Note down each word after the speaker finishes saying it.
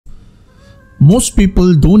Most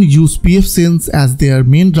people don't use pfSense as their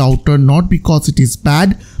main router, not because it is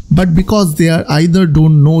bad, but because they are either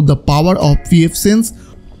don't know the power of pfSense,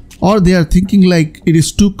 or they are thinking like it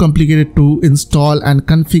is too complicated to install and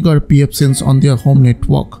configure pfSense on their home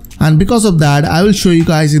network. And because of that, I will show you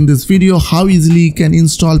guys in this video how easily you can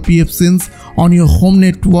install pfSense on your home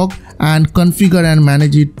network and configure and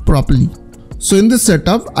manage it properly. So in this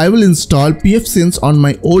setup, I will install pfSense on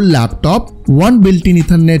my old laptop. One built-in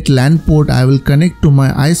Ethernet LAN port I will connect to my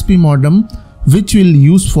ISP modem, which we'll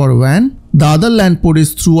use for WAN. The other LAN port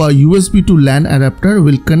is through a USB to LAN adapter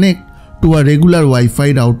will connect to a regular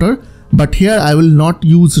Wi-Fi router, but here I will not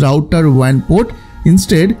use router WAN port.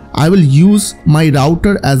 Instead, I will use my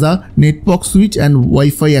router as a network switch and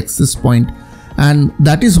Wi-Fi access point, and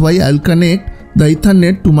that is why I'll connect the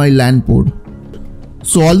Ethernet to my LAN port.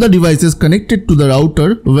 So all the devices connected to the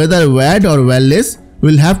router, whether wired or wireless,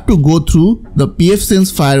 will have to go through the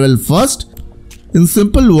pfSense firewall first. In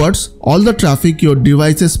simple words, all the traffic your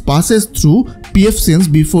devices passes through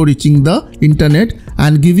pfSense before reaching the internet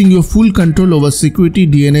and giving you full control over security,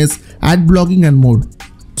 DNS, ad blocking and more.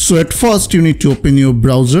 So at first you need to open your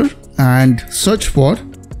browser and search for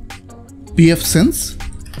pfSense.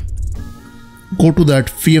 Go to that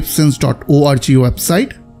pfSense.org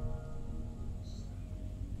website.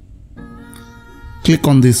 Click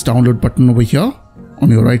on this download button over here on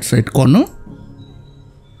your right side corner.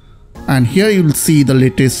 And here you will see the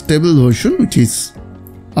latest stable version, which is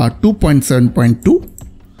 2.7.2.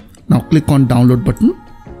 Now click on download button.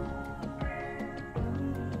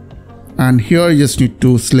 And here you just need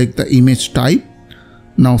to select the image type.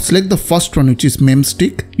 Now select the first one, which is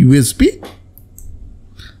memstick USB.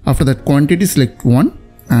 After that, quantity, select 1,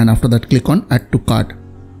 and after that click on add to cart.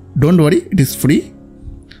 Don't worry, it is free.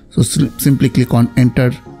 So simply click on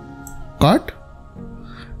enter cart.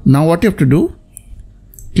 Now what you have to do,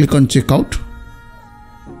 click on checkout.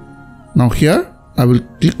 Now here I will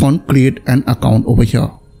click on create an account over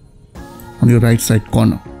here on your right side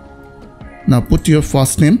corner. Now put your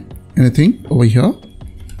first name, anything over here,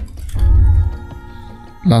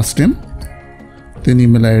 last name, then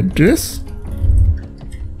email address,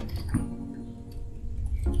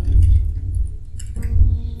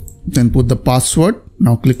 then put the password.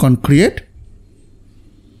 Now click on create.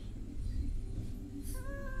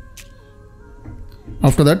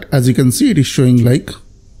 After that, as you can see, it is showing like.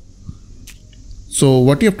 So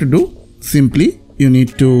what you have to do, simply you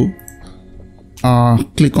need to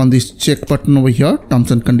click on this check button over here, terms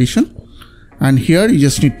and condition, and here you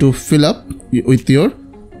just need to fill up with your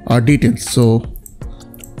details. So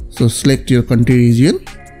select your country, region,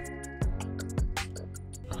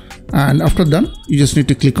 and after done, you just need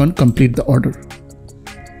to click on complete the order.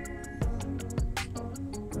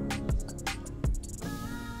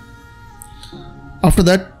 After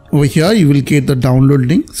that, over here you will get the download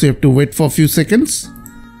link, so you have to wait for a few seconds.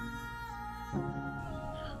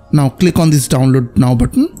 Now click on this download now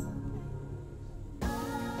button,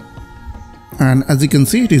 and as you can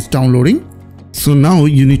see, it is downloading. So now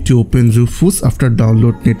you need to open Rufus after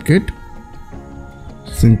download Netgate.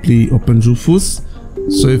 Simply open Rufus.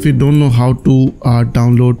 So if you don't know how to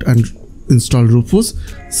download and install Rufus,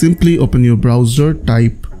 simply open your browser,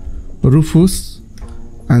 type Rufus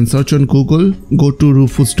and search on Google, go to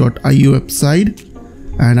rufus.io website,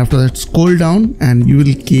 and after that scroll down and you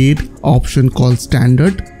will get option called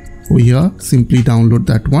standard. Over here, simply download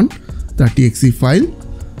that one, that exe file.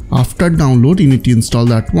 After download, you need to install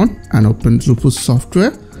that one and open Rufus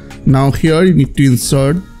software. Now here you need to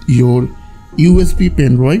insert your USB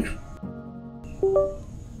pen drive.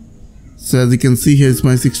 So as you can see, here's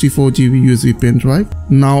my 64 GB USB pen drive.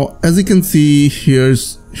 Now as you can see,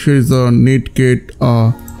 here's a Netgate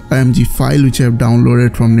IMG file which I have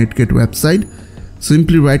downloaded from Netgate website.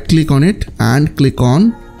 Simply right click on it and click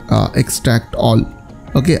on extract all.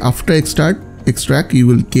 Okay, after extract you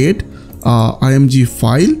will get IMG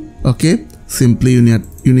file. Okay, simply you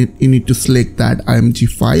need to select that IMG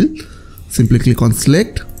file. Simply click on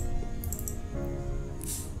select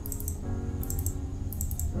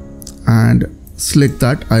and select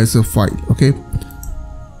that ISO file. Okay,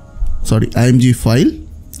 sorry, IMG file,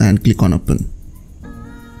 and click on open.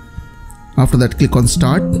 After that, click on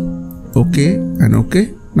start. Okay and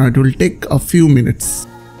okay. Now it will take a few minutes.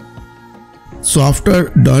 So after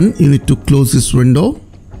done, you need to close this window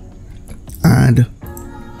and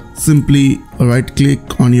simply right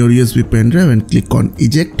click on your USB pen drive and click on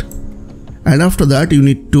eject. And after that, you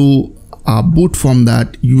need to boot from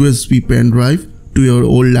that USB pen drive to your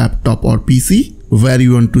old laptop or PC where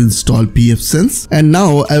you want to install pfSense. And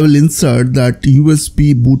now I will insert that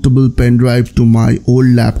USB bootable pen drive to my old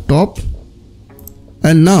laptop.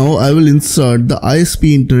 And now I will insert the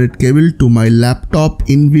ISP internet cable to my laptop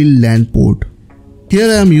in-wheel LAN port. Here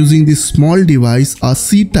I am using this small device, a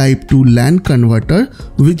C-type to LAN converter,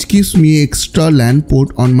 which gives me extra LAN port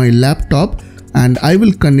on my laptop, and I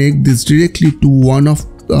will connect this directly to one of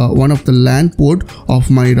the LAN port of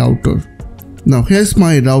my router. Now here's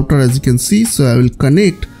my router, as you can see, so I will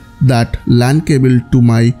connect that LAN cable to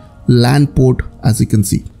my LAN port, as you can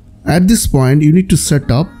see. At this point you need to set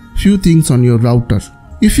up few things on your router.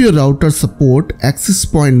 If your router support access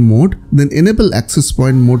point mode, then enable access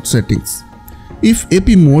point mode settings. If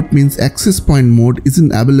AP mode means access point mode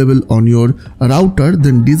isn't available on your router,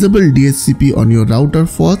 then disable DHCP on your router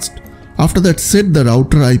first. After that, set the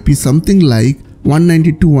router IP something like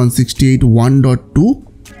 192.168.1.2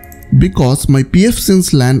 because my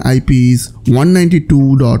pfSense LAN IP is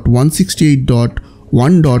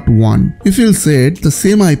 192.168.1.1. If you'll set the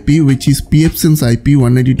same IP, which is pfSense IP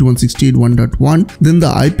 192.168.1.1, then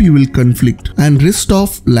the IP will conflict, and rest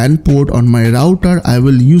of LAN port on my router I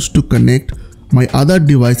will use to connect my other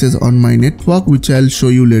devices on my network, which I'll show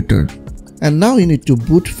you later. And now you need to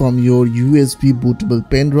boot from your USB bootable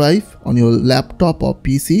pen drive on your laptop or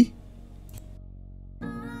PC.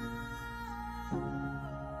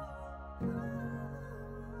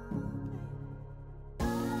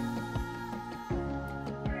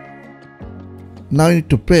 Now you need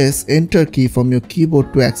to press enter key from your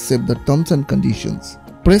keyboard to accept the terms and conditions.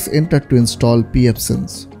 Press enter to install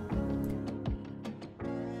pfSense.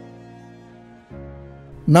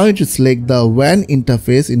 Now you need to select the WAN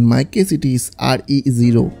interface, in my case it is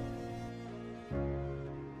RE0.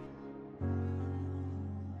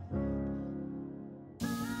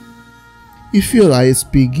 If your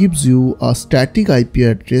ISP gives you a static IP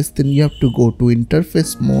address, then you have to go to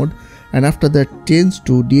interface mode, and after that change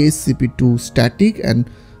to DHCP to static and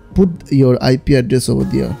put your IP address over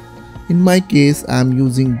there. In my case I am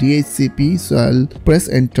using DHCP, so I'll press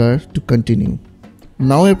enter to continue.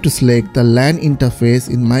 Now I have to select the LAN interface,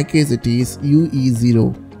 in my case it is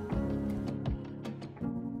UE0.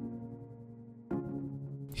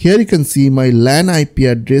 Here you can see my LAN IP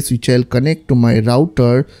address, which I'll connect to my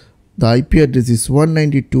router. The IP address is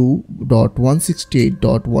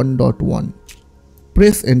 192.168.1.1.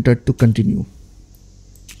 Press enter to continue.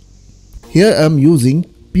 Here I am using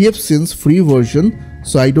pfSense free version,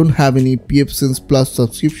 so I don't have any pfSense Plus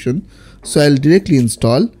subscription, so I'll directly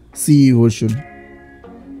install CE version.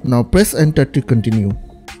 Now press enter to continue.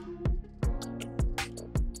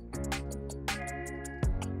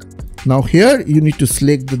 Now here you need to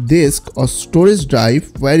select the disk or storage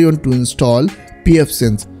drive where you want to install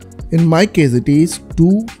pfSense. In my case it is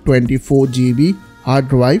 224 GB hard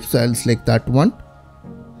drive, so I'll select that one.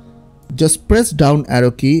 Just press down arrow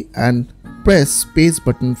key and press space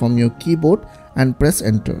button from your keyboard and press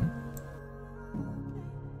enter.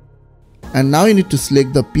 And now you need to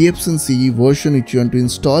select the pfSense CE version which you want to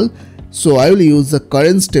install. So I will use the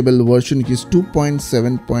current stable version, which is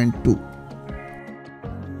 2.7.2.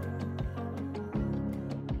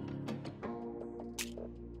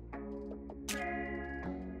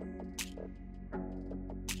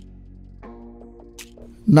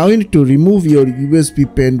 Now you need to remove your USB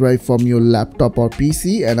pen drive from your laptop or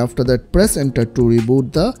PC, and after that press enter to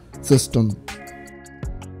reboot the system.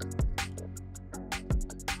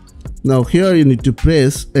 Now here you need to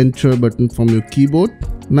press enter button from your keyboard.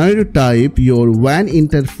 Now you need to type your WAN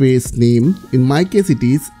interface name. In my case it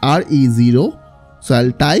is RE0, so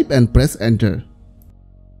I'll type and press enter.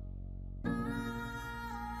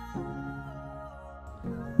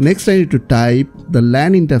 Next I need to type the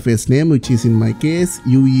LAN interface name, which is in my case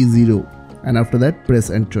UE0, and after that press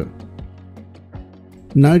enter.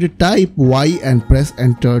 Now I need to type Y and press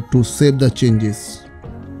enter to save the changes.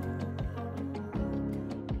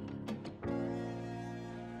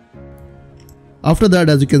 After that,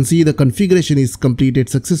 as you can see, the configuration is completed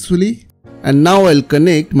successfully, and now I'll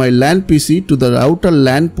connect my LAN PC to the router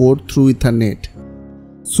LAN port through Ethernet.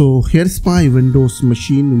 So here's my Windows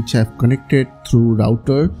machine which I've connected through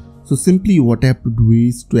router. So simply what I have to do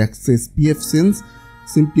is to access pfSense,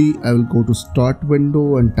 simply I will go to start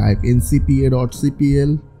window and type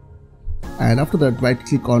ncpa.cpl, and after that right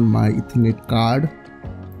click on my Ethernet card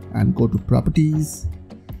and go to properties,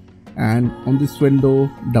 and on this window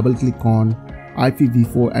double click on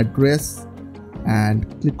IPv4 address and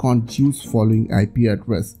click on choose following IP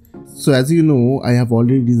address. So as you know, I have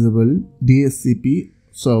already disabled DHCP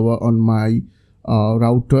server on my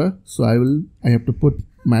router, so I have to put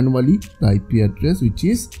manually the IP address, which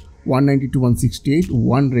is 192.168,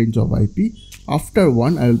 one range of IP. After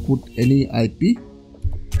one I will put any IP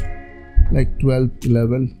like 12,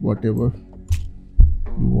 11, whatever.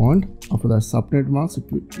 you want. After that, subnet mask,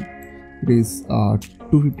 it is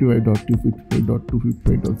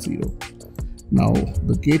 255.255.255.0. Now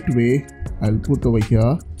the gateway, I'll put over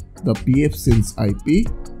here the pfSense IP,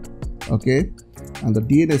 okay, and the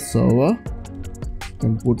DNS server,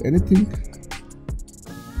 can put anything,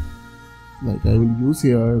 like I will use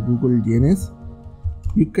here Google DNS.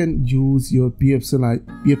 You can use your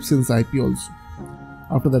pfSense IP also.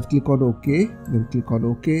 After that, click on OK, then click on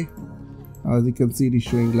OK. As you can see, it is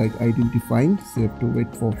showing like identifying, so you have to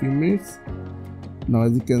wait for a few minutes. Now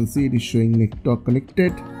as you can see, it is showing network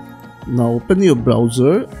connected. Now open your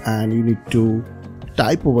browser and you need to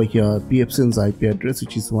type over here pfSense IP address,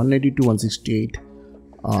 which is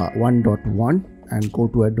 192.168.1.1, and go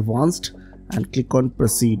to advanced and click on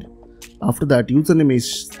proceed. After that, username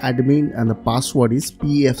is admin and the password is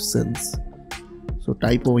pfSense. So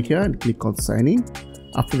type over here and click on sign in.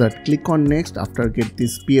 After that, click on next after get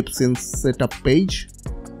this pfSense setup page.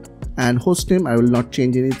 And hostname, I will not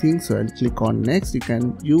change anything, so I'll click on next. You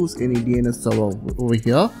can use any DNS server over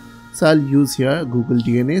here, so I'll use here Google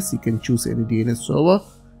DNS. You can choose any DNS server,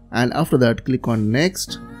 and after that, click on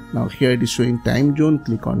next. Now here it is showing time zone,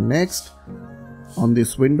 click on next. On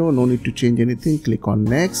this window, no need to change anything, click on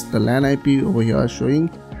next. The LAN IP over here showing,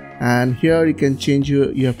 and here you can change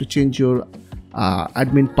you have to change your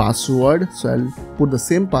admin password, so I'll put the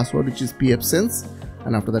same password, which is pfSense,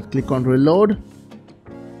 and after that, click on reload.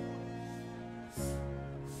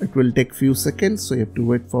 It will take few seconds, so you have to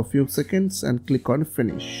wait for a few seconds and click on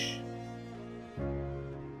finish.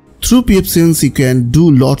 Through pfSense, you can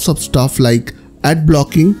do lots of stuff like ad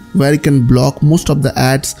blocking, where you can block most of the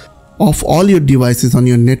ads of all your devices on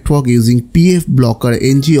your network using pf blocker,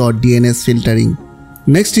 ng or DNS filtering.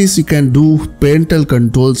 Next is you can do parental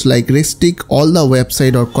controls like restrict all the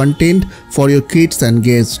website or content for your kids and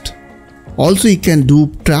guests. Also, you can do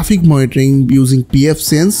traffic monitoring using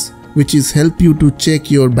pfSense, which is help you to check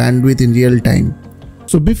your bandwidth in real time.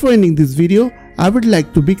 So before ending this video, I would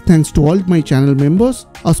like to big thanks to all my channel members.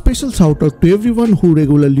 A special shout out to everyone who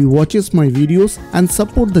regularly watches my videos and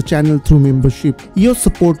support the channel through membership. Your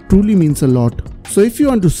support truly means a lot. So if you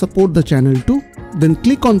want to support the channel too, then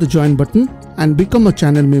click on the join button and become a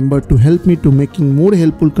channel member to help me to making more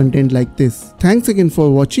helpful content like this. Thanks again for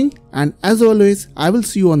watching, and as always, I will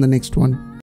see you on the next one.